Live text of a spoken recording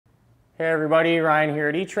Hey everybody, Ryan here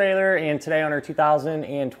at eTrailer, and today on our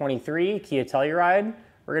 2023 Kia Telluride,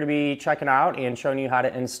 we're going to be checking out and showing you how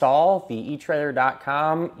to install the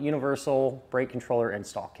etrailer.com Universal Brake Controller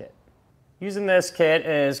Install Kit. Using this kit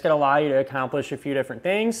is going to allow you to accomplish a few different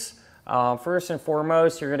things. First and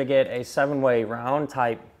foremost, you're going to get a 7-way round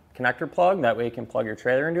type connector plug. That way you can plug your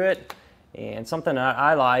trailer into it. And something that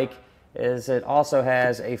I like is it also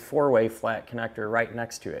has a 4-way flat connector right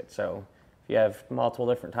next to it. So if you have multiple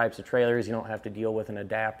different types of trailers, you don't have to deal with an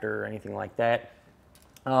adapter or anything like that.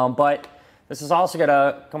 But this is also going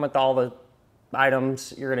to come with all the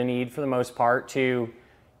items you're going to need for the most part to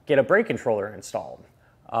get a brake controller installed.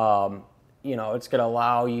 It's going to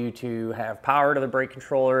allow you to have power to the brake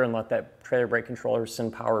controller and let that trailer brake controller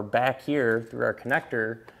send power back here through our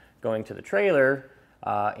connector going to the trailer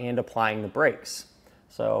and applying the brakes.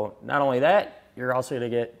 So not only that, you're also going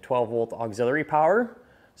to get 12-volt auxiliary power.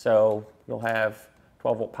 So you'll have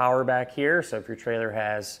 12-volt power back here. So if your trailer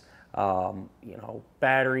has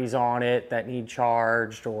batteries on it that need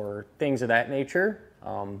charged or things of that nature,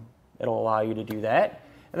 it'll allow you to do that.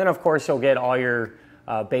 And then of course you'll get all your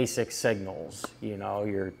basic signals,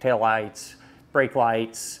 your tail lights, brake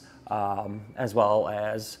lights, as well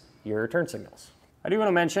as your turn signals. I do want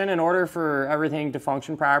to mention, in order for everything to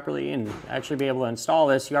function properly and actually be able to install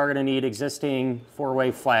this, you are going to need existing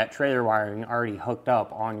 4-way flat trailer wiring already hooked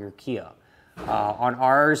up on your Kia. On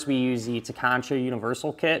ours, we use the Takancha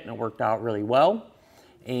Universal Kit, and it worked out really well.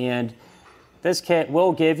 And this kit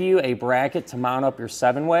will give you a bracket to mount up your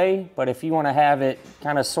 7-way, but if you want to have it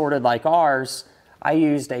kind of sorted like ours, I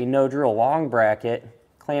used a no-drill long bracket,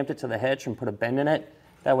 clamped it to the hitch and put a bend in it.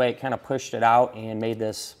 That way it kind of pushed it out and made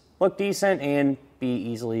this look decent and be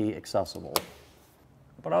easily accessible.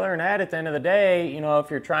 But other than that, at the end of the day,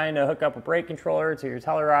 if you're trying to hook up a brake controller to your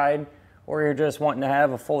Telluride, or you're just wanting to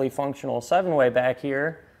have a fully functional 7-way back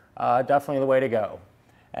here, definitely the way to go.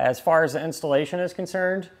 As far as the installation is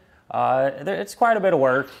concerned, it's quite a bit of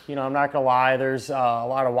work. I'm not gonna lie, there's a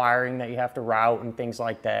lot of wiring that you have to route and things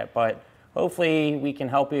like that, but hopefully we can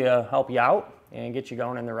help you out and get you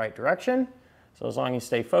going in the right direction. So as long as you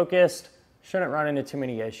stay focused, shouldn't run into too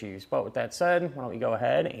many issues. But with that said, why don't we go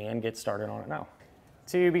ahead and get started on it now.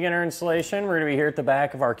 To begin our installation, we're going to be here at the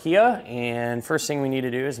back of our Kia, and first thing we need to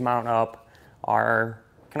do is mount up our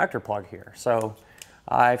connector plug here. So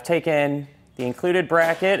I've taken the included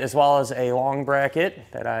bracket as well as a long bracket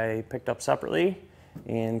that I picked up separately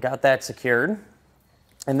and got that secured.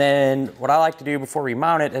 And then what I like to do before we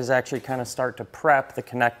mount it is actually kind of start to prep the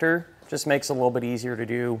connector. Just makes it a little bit easier to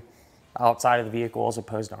do outside of the vehicle as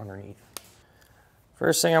opposed to underneath.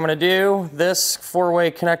 First thing I'm going to do, this 4-way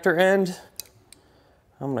connector end,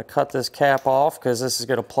 I'm going to cut this cap off because this is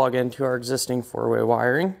going to plug into our existing 4-way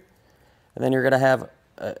wiring. And then you're going to have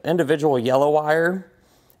an individual yellow wire.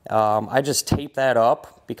 I just tape that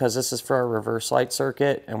up because this is for our reverse light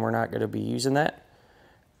circuit and we're not going to be using that.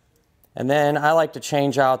 And then I like to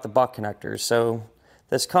change out the butt connectors. So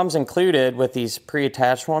this comes included with these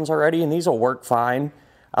pre-attached ones already, and these will work fine.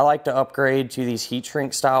 I like to upgrade to these heat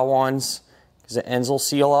shrink style ones because the ends will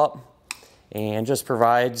seal up and just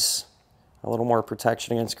provides a little more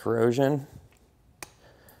protection against corrosion.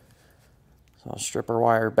 So I'll strip our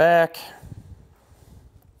wire back,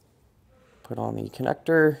 put on the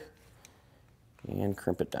connector, and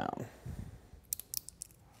crimp it down.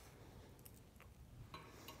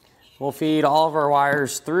 We'll feed all of our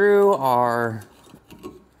wires through our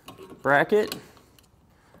bracket,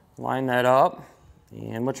 line that up,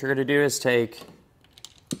 and what you're going to do is take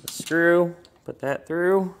the screw, put that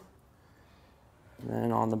through, and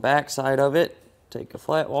then on the back side of it, take a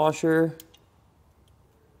flat washer,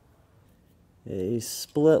 a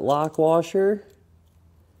split lock washer,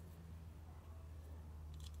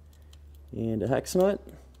 and a hex nut.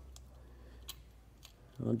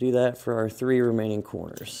 I'll do that for our 3 remaining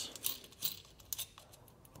corners.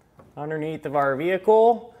 Underneath of our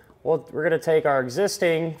vehicle, we're going to take our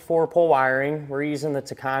existing 4-pole wiring. We're using the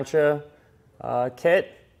Takancha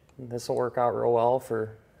kit. This will work out real well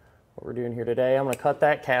for what we're doing here today. I'm going to cut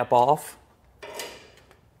that cap off.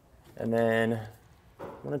 And then I'm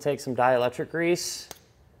going to take some dielectric grease,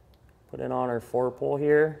 put it on our 4-pole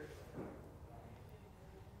here.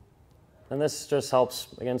 And this just helps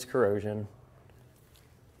against corrosion.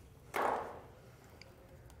 I'll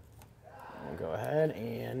go ahead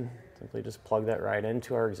and simply just plug that right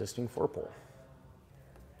into our existing 4-pole.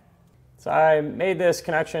 So I made this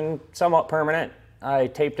connection somewhat permanent. I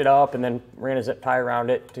taped it up and then ran a zip tie around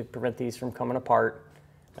it to prevent these from coming apart.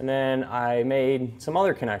 And then I made some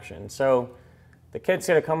other connections. So the kit's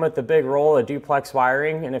going to come with a big roll of duplex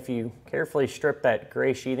wiring, and if you carefully strip that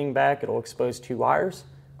gray sheathing back, it'll expose 2 wires.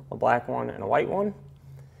 a black one and a white one.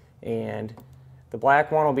 And the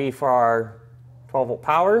black one will be for our 12-volt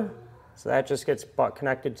power. So that just gets butt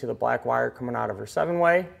connected to the black wire coming out of our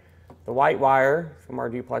 7-way. The white wire from our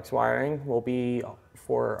duplex wiring will be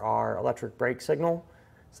for our electric brake signal.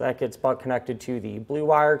 So that gets butt connected to the blue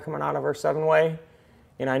wire coming out of our 7-way.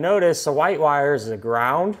 And I noticed the white wire is a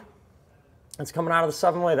ground. It's coming out of the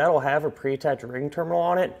 7-way. That'll have a pre-attached ring terminal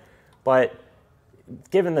on it. But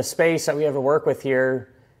given the space that we have to work with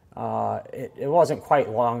here, it wasn't quite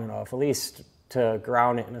long enough, at least to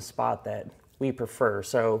ground it in a spot that we prefer.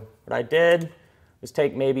 So what I did was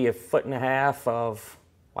take maybe 1.5 feet of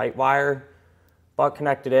white wire, butt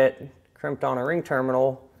connected it, crimped on a ring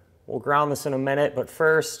terminal. We'll ground this in a minute, but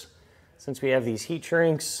first, since we have these heat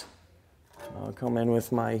shrinks, I'll come in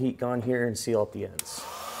with my heat gun here and seal up the ends.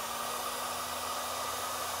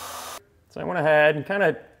 So I went ahead and kind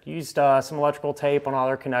of used some electrical tape on all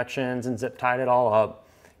our connections and zip tied it all up.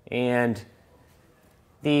 And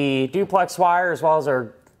the duplex wire, as well as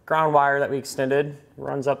our ground wire that we extended,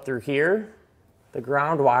 runs up through here. The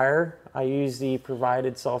ground wire, I use the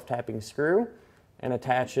provided self-tapping screw and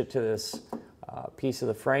attach it to this piece of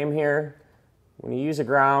the frame here. When you use a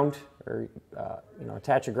ground or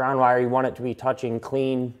attach a ground wire, you want it to be touching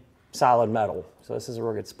clean, solid metal. So this is a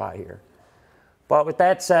real good spot here. But with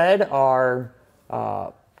that said, our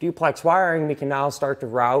duplex wiring, we can now start to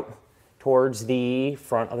route towards the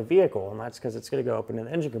front of the vehicle, and that's because it's going to go up into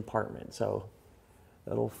the engine compartment. So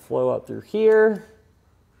that'll flow up through here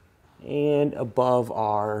and above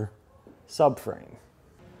our subframe.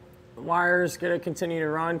 The wire's going to continue to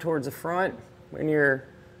run towards the front. When you're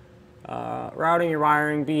routing your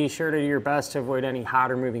wiring, be sure to do your best to avoid any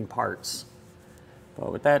hot or moving parts.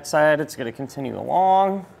 But with that said, it's going to continue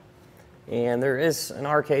along. And there is, in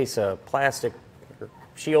our case, a plastic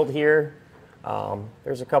shield here.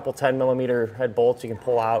 There's a couple 10mm head bolts you can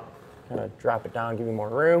pull out, kind of drop it down, give you more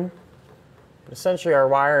room. But essentially our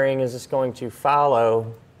wiring is just going to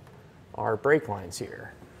follow our brake lines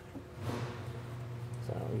here.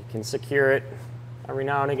 So you can secure it every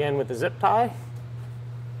now and again with a zip tie.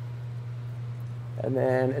 And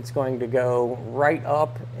then it's going to go right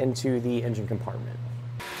up into the engine compartment.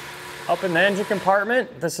 Up in the engine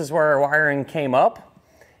compartment, this is where our wiring came up.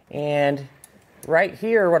 And right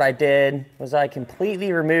here, what I did was I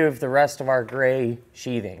completely removed the rest of our gray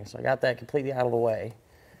sheathing. So I got that completely out of the way.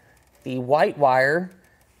 The white wire,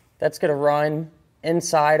 that's going to run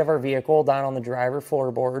inside of our vehicle down on the driver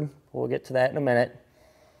floorboard. We'll get to that in a minute.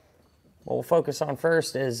 What we'll focus on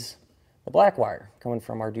first is the black wire coming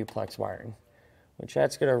from our duplex wiring, which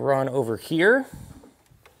that's going to run over here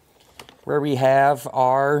where we have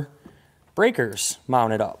our breakers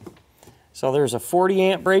mounted up. So there's a 40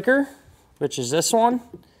 amp breaker, which is this one.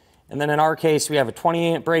 And then in our case, we have a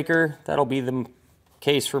 20 amp breaker. That'll be the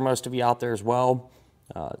case for most of you out there as well.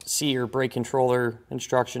 See your brake controller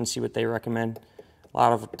instructions, see what they recommend. A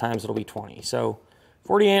lot of times it'll be 20. So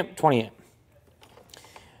 40 amp, 20 amp.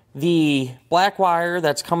 The black wire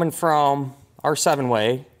that's coming from our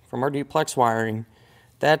 7-way, from our duplex wiring,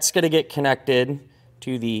 that's going to get connected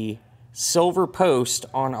to the silver post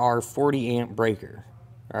on our 40 amp breaker.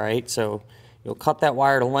 All right, so you'll cut that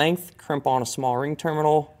wire to length, crimp on a small ring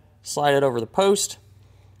terminal, slide it over the post,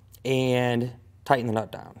 and tighten the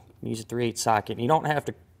nut down. Use a 3/8 socket. You don't have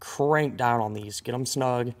to crank down on these. Get them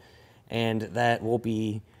snug, and that will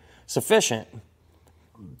be sufficient.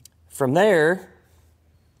 From there,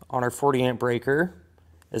 on our 40 amp breaker,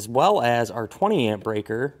 as well as our 20 amp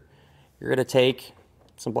breaker, you're going to take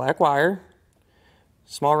some black wire,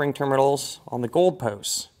 small ring terminals on the gold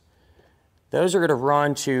posts. Those are going to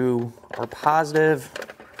run to our positive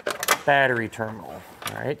battery terminal.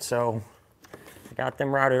 All right, so I got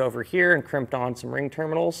them routed over here and crimped on some ring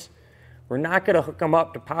terminals. We're not going to hook them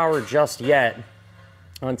up to power just yet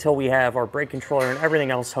until we have our brake controller and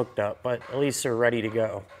everything else hooked up, but at least they're ready to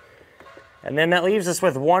go. And then that leaves us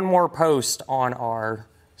with one more post on our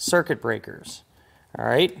circuit breakers. All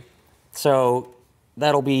right, so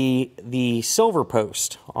that'll be the silver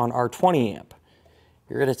post on our 20 amp.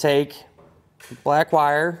 You're going to take black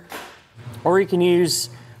wire, or you can use,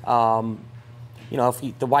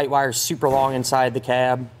 if the white wire is super long inside the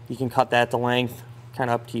cab, you can cut that to length, kind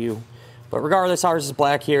of up to you. But regardless, ours is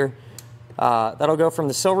black here. That'll go from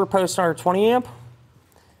the silver post on our 20 amp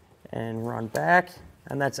and run back.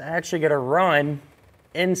 And that's actually going to run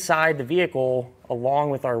inside the vehicle along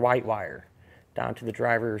with our white wire down to the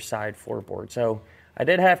driver's side floorboard. So I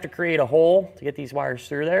did have to create a hole to get these wires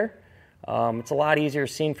through there. It's a lot easier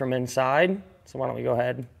seen from inside. So why don't we go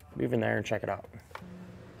ahead, move in there and check it out.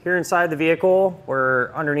 Here inside the vehicle,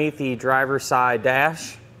 we're underneath the driver's side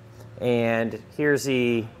dash. And here's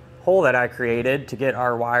the hole that I created to get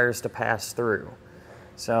our wires to pass through.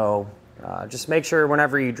 So just make sure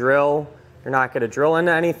whenever you drill, you're not going to drill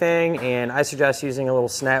into anything, and I suggest using a little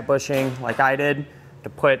snap bushing like I did to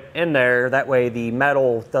put in there. That way the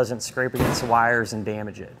metal doesn't scrape against the wires and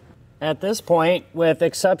damage it. At this point, with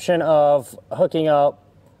exception of hooking up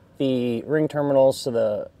the ring terminals to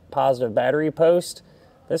the positive battery post,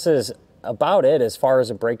 this is about it as far as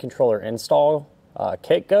a brake controller install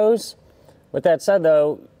kit goes. With that said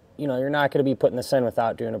though, you're not going to be putting this in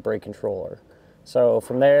without doing a brake controller. So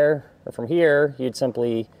from there, or from here, you'd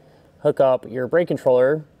simply hook up your brake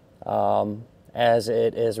controller as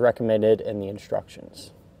it is recommended in the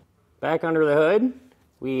instructions. Back under the hood,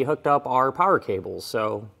 we hooked up our power cables.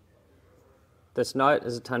 So this nut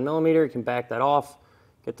is a 10mm, you can back that off,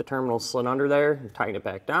 get the terminal slid under there and tighten it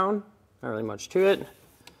back down. Not really much to it.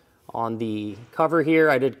 On the cover here,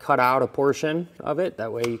 I did cut out a portion of it.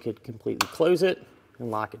 That way you could completely close it and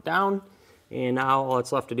lock it down. And now all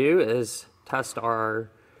that's left to do is test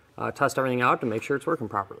everything out to make sure it's working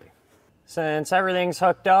properly. Since everything's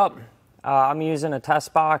hooked up, I'm using a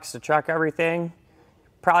test box to check everything.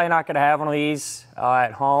 Probably not going to have one of these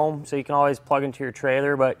at home, so you can always plug into your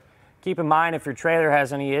trailer, but keep in mind if your trailer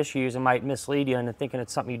has any issues, it might mislead you into thinking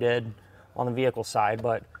it's something you did on the vehicle side.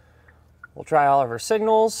 But we'll try all of our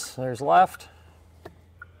signals. There's left,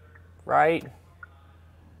 right,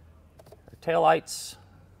 our tail lights,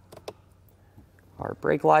 our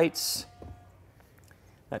brake lights.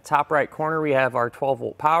 That top right corner, we have our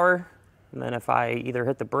 12-volt power. And then if I either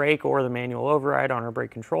hit the brake or the manual override on our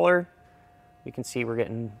brake controller, you can see we're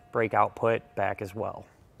getting brake output back as well.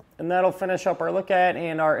 And that'll finish up our look at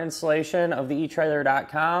and our installation of the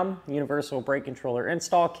etrailer.com Universal Brake Controller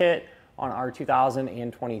Install Kit on our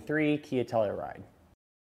 2023 Kia Telluride.